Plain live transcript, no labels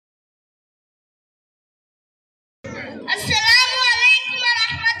Assalamu alaikum wa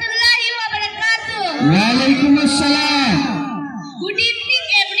rahmatullahi wa barakatuh. Wa alaikum assalam. Good evening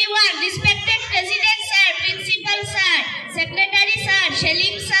everyone. Respected President Sir, Principal Sir, Secretary Sir,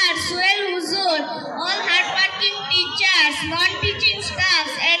 Shalim Sir, Suel Huzur, all hardworking teachers, non-teaching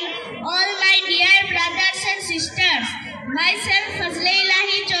staffs and all my dear brothers and sisters. Myself Fazle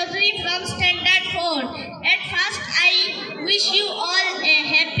Elahi Choudhury from Standard 4. At first I wish you all a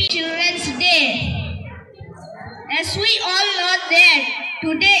happy Children's Day. As we all know that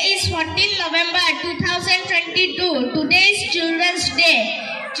today is 14 November 2022. Today is Children's Day.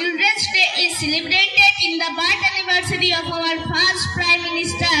 Children's Day is celebrated in the birth anniversary of our first Prime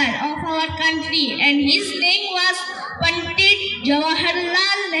Minister of our country, and his name was Pandit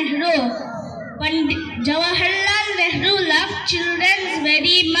Jawaharlal Nehru. Pandit Jawaharlal Nehru loved children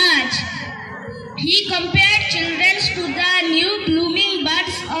very much. He compared children to the new blooming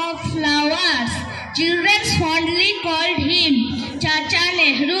buds of flowers. Children fondly called him Chacha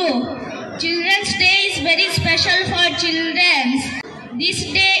Nehru. Children's Day is very special for children. This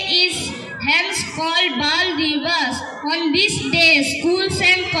day is hence called Bal Divas. On this day, schools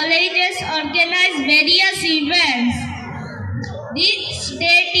and colleges organize various events. This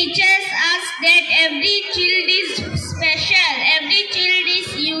day teaches us that every child is special, every child is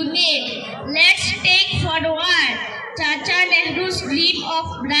unique. Let's take forward Chacha Nehru's dream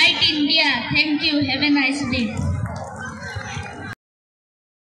of bright India. Thank you. Have a nice day.